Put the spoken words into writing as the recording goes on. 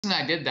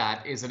I did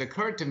that is it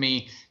occurred to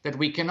me that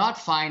we cannot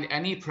find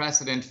any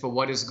precedent for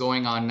what is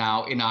going on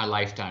now in our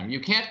lifetime. You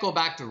can't go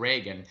back to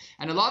Reagan.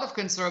 And a lot of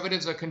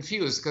conservatives are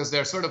confused because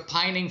they're sort of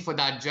pining for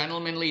that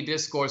gentlemanly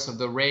discourse of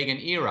the Reagan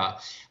era.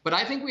 But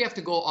I think we have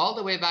to go all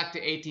the way back to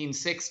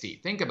 1860.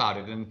 Think about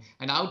it.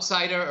 An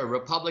outsider, a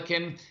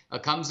Republican,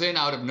 comes in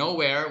out of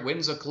nowhere,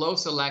 wins a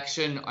close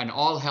election, and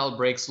all hell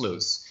breaks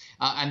loose.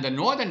 And the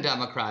Northern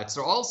Democrats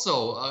are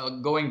also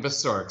going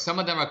berserk. Some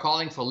of them are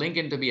calling for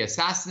Lincoln to be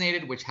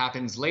assassinated, which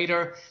happens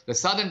later. The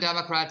Southern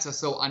Democrats are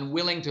so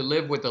unwilling to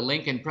live with the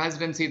Lincoln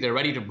presidency, they're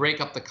ready to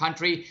break up the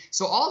country.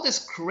 So all this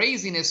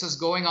craziness is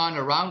going on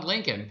around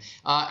Lincoln.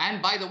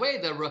 And by the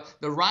way,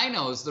 the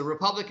rhinos, the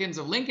Republicans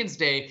of Lincoln's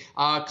day,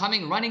 are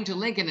running to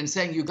Lincoln and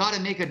saying, you got to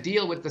make a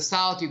deal with the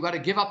South. You've got to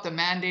give up the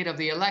mandate of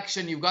the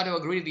election. You've got to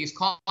agree to these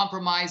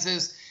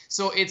compromises.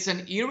 So it's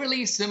an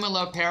eerily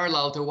similar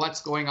parallel to what's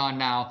going on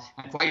now.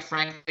 And quite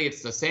frankly,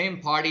 it's the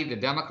same party, the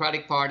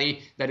Democratic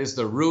Party, that is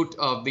the root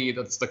of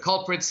that's the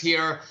culprits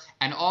here.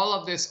 And all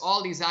of this,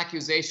 all these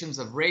accusations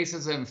of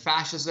racism,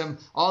 fascism,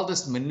 all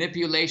this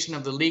manipulation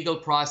of the legal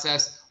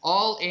process,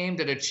 all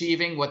aimed at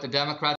achieving what the Democrats